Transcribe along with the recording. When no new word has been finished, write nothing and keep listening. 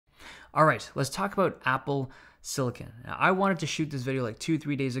All right, let's talk about Apple Silicon. Now, I wanted to shoot this video like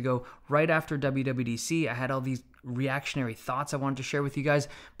 2-3 days ago, right after WWDC. I had all these reactionary thoughts I wanted to share with you guys,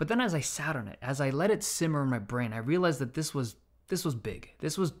 but then as I sat on it, as I let it simmer in my brain, I realized that this was big.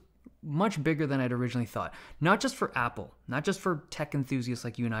 This was much bigger than I'd originally thought. Not just for Apple, not just for tech enthusiasts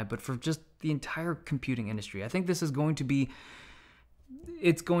like you and I, but for just the entire computing industry. I think this is going to be,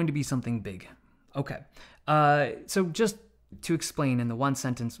 it's going to be something big. Okay, so just to explain in the one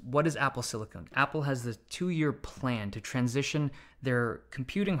sentence, what is Apple Silicon? Apple has this 2-year plan to transition their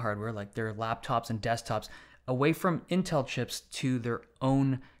computing hardware, like their laptops and desktops, away from Intel chips to their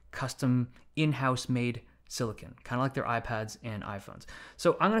own custom in-house made silicon, kind of like their iPads and iPhones.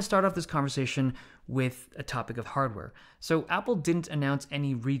 So I'm going to start off this conversation with a topic of hardware. So Apple didn't announce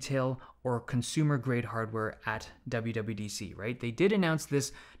any retail or consumer grade hardware at WWDC, right? They did announce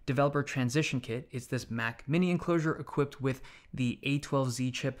this developer transition kit. It's this Mac mini enclosure equipped with the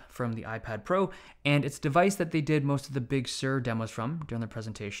A12Z chip from the iPad Pro, and it's a device that they did most of the Big Sur demos from during the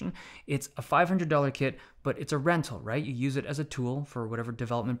presentation. It's a $500 kit, but it's a rental, right? You use it as a tool for whatever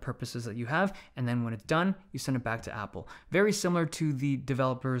development purposes that you have, and then when it's done, you send it back to Apple. Very similar to the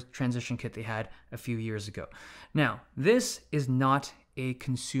developer's transition kit they had a few years ago. Now, this is not a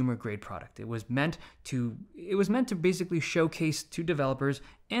consumer grade product. It was meant to basically showcase to developers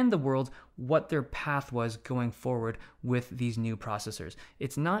and the world what their path was going forward with these new processors.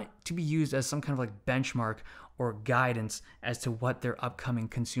 It's not to be used as some kind of like benchmark or guidance as to what their upcoming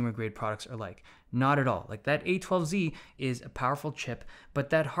consumer grade products are like. Not at all. Like that A12Z is a powerful chip, but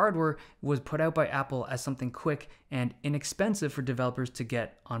that hardware was put out by Apple as something quick and inexpensive for developers to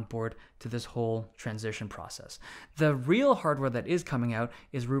get on board to this whole transition process. The real hardware that is coming out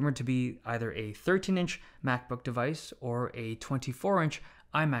is rumored to be either a 13-inch MacBook device or a 24-inch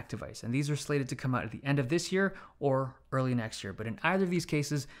iMac device, and these are slated to come out at the end of this year or early next year. But in either of these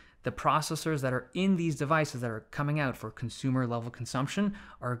cases, the processors that are in these devices that are coming out for consumer level consumption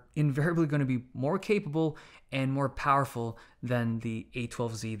are invariably going to be more capable and more powerful than the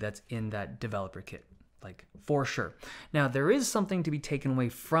A12Z that's in that developer kit, like for sure. Now, there is something to be taken away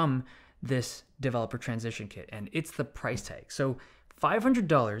from this developer transition kit, and it's the price tag. So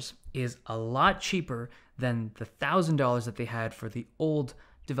 $500 is a lot cheaper than the $1,000 that they had for the old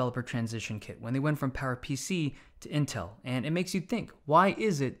developer transition kit when they went from PowerPC to Intel. And it makes you think, why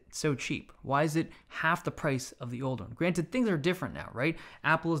is it so cheap? Why is it half the price of the old one? Granted, things are different now, right?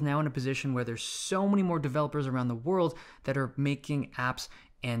 Apple is now in a position where there's so many more developers around the world that are making apps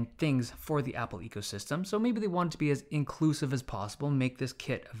and things for the Apple ecosystem. So maybe they want it to be as inclusive as possible, make this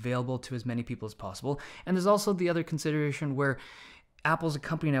kit available to as many people as possible. And there's also the other consideration where Apple's a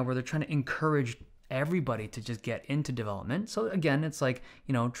company now where they're trying to encourage everybody to just get into development. So again, it's like,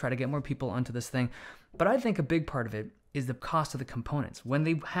 try to get more people onto this thing. But I think a big part of it is the cost of the components. When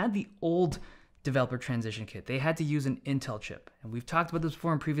they had the old developer transition kit, they had to use an Intel chip. And we've talked about this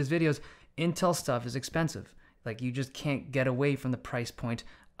before in previous videos. Intel stuff is expensive. Like, you just can't get away from the price point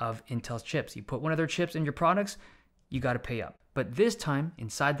of Intel's chips. You put one of their chips in your products, you got to pay up. But this time,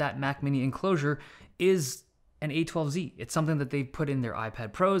 inside that Mac mini enclosure is an A12Z. It's something that they've put in their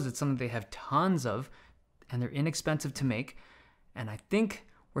iPad Pros. It's something they have tons of, and they're inexpensive to make. And I think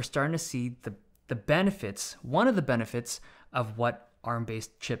we're starting to see the benefits, one of the benefits of what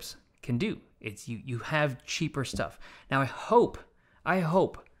ARM-based chips can do. It's you have cheaper stuff. Now, I hope,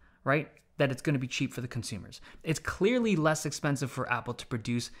 right, that it's going to be cheap for the consumers. It's clearly less expensive for Apple to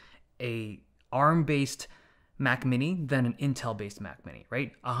produce a ARM-based Mac Mini than an Intel-based Mac Mini,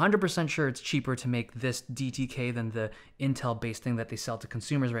 right? 100% sure it's cheaper to make this DTK than the Intel-based thing that they sell to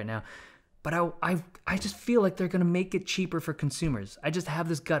consumers right now. But I just feel like they're going to make it cheaper for consumers. I just have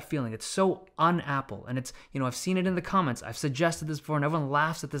this gut feeling. It's so un-Apple. And it's, I've seen it in the comments. I've suggested this before, and everyone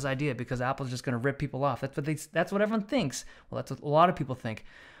laughs at this idea because Apple's just going to rip people off. That's what everyone thinks. Well, that's what a lot of people think.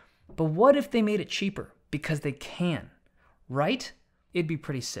 But what if they made it cheaper? Because they can, right? It'd be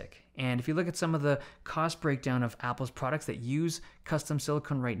pretty sick. And if you look at some of the cost breakdown of Apple's products that use custom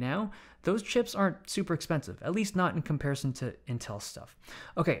silicon right now, those chips aren't super expensive, at least not in comparison to Intel stuff.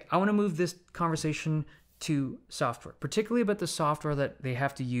 Okay, I want to move this conversation to software, particularly about the software that they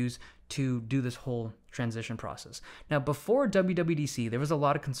have to use to do this whole transition process. Now, before WWDC, there was a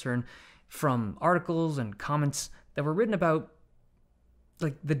lot of concern from articles and comments that were written about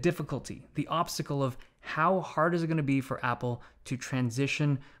like the difficulty, the obstacle of how hard is it going to be for Apple to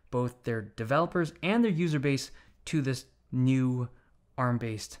transition both their developers and their user base to this new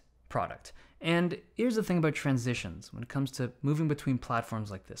ARM-based product. And here's the thing about transitions when it comes to moving between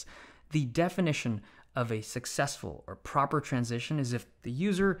platforms like this. The definition of a successful or proper transition is if the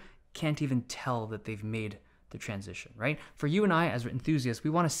user can't even tell that they've made the transition, right? For you and I as enthusiasts, we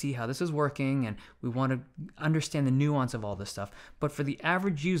want to see how this is working and we want to understand the nuance of all this stuff. But for the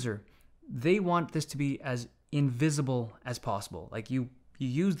average user, they want this to be as invisible as possible. Like you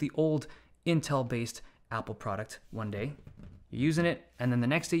use the old Intel-based Apple product one day, you're using it, and then the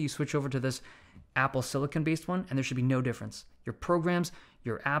next day you switch over to this Apple Silicon-based one, and there should be no difference. Your programs,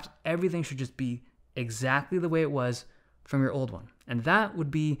 your apps, everything should just be exactly the way it was from your old one. And that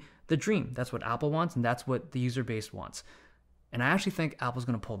would be the dream. That's what Apple wants, and that's what the user base wants. And I actually think Apple's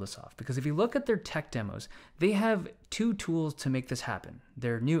going to pull this off, because if you look at their tech demos, they have two tools to make this happen.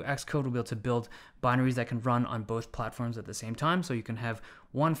 Their new Xcode will be able to build binaries that can run on both platforms at the same time. So you can have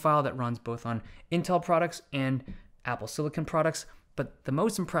one file that runs both on Intel products and Apple Silicon products. But the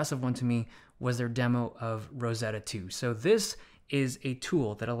most impressive one to me was their demo of Rosetta 2. So this is a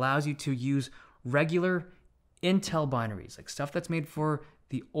tool that allows you to use regular Intel binaries, like stuff that's made for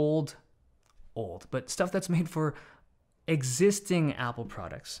the old, but stuff that's made for existing Apple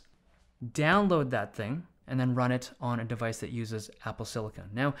products. Download that thing and then run it on a device that uses Apple Silicon.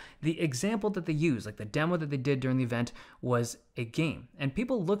 Now, the example that they used, like the demo that they did during the event, was a game. And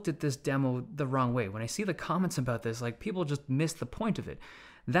people looked at this demo the wrong way. When I see the comments about this, like people just missed the point of it.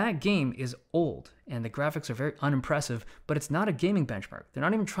 That game is old and the graphics are very unimpressive, but it's not a gaming benchmark. They're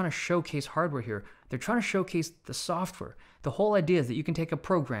not even trying to showcase hardware here. They're trying to showcase the software. The whole idea is that you can take a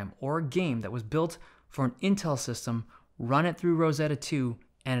program or a game that was built for an Intel system, run it through Rosetta 2,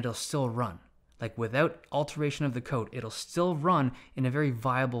 and it'll still run. Like without alteration of the code, it'll still run in a very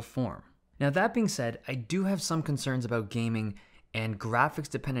viable form. Now that being said, I do have some concerns about gaming and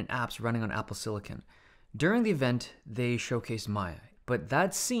graphics-dependent apps running on Apple Silicon. During the event, they showcased Maya, but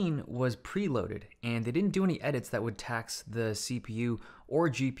that scene was preloaded and they didn't do any edits that would tax the CPU or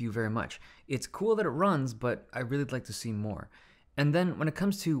GPU very much. It's cool that it runs, but I really would like to see more. And then when it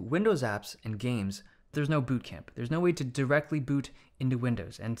comes to Windows apps and games, there's no boot camp. There's no way to directly boot into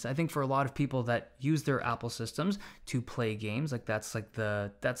Windows. And I think for a lot of people that use their Apple systems to play games, like that's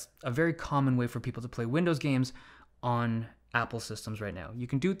a very common way for people to play Windows games on Apple systems right now. You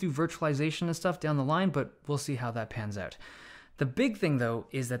can do it through virtualization and stuff down the line, but we'll see how that pans out. The big thing though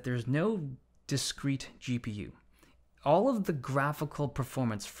is that there's no discrete GPU. All of the graphical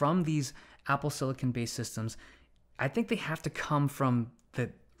performance from these Apple Silicon-based systems, I think they have to come from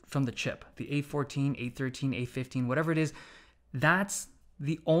the chip, the A14, A13, A15, whatever it is. That's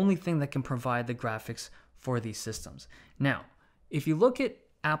the only thing that can provide the graphics for these systems. Now, if you look at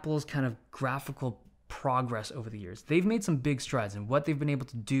Apple's kind of graphical progress over the years, they've made some big strides in what they've been able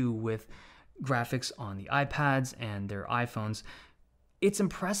to do with graphics on the iPads and their iPhones. It's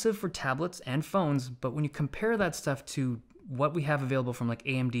impressive for tablets and phones, but when you compare that stuff to what we have available from like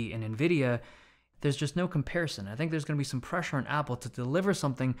AMD and NVIDIA, there's just no comparison. I think there's going to be some pressure on Apple to deliver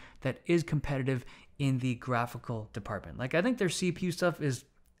something that is competitive in the graphical department. Like I think their CPU stuff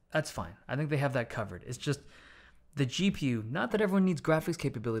that's fine. I think they have that covered. It's just the GPU, not that everyone needs graphics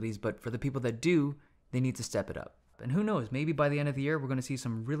capabilities, but for the people that do, they need to step it up. And who knows, maybe by the end of the year, we're going to see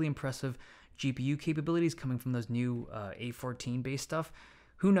some really impressive GPU capabilities coming from those new A14 based stuff.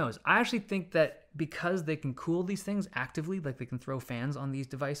 Who knows? I actually think that because they can cool these things actively, like they can throw fans on these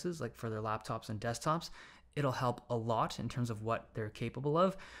devices, like for their laptops and desktops, it'll help a lot in terms of what they're capable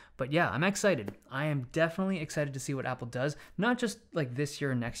of. But yeah, I'm excited. I am definitely excited to see what Apple does, not just like this year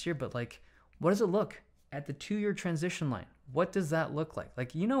and next year, but like, what does it look at the 2-year transition line? What does that look like?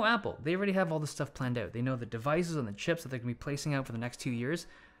 Like, you know, Apple, they already have all this stuff planned out. They know the devices and the chips that they're going to be placing out for the next 2 years.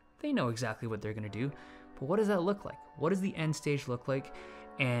 They know exactly what they're going to do. But what does that look like? What does the end stage look like?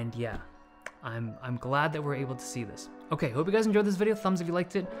 And yeah, I'm glad that we're able to see this. Okay, hope you guys enjoyed this video. Thumbs if you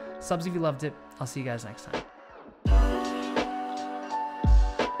liked it, subs if you loved it. I'll see you guys next time.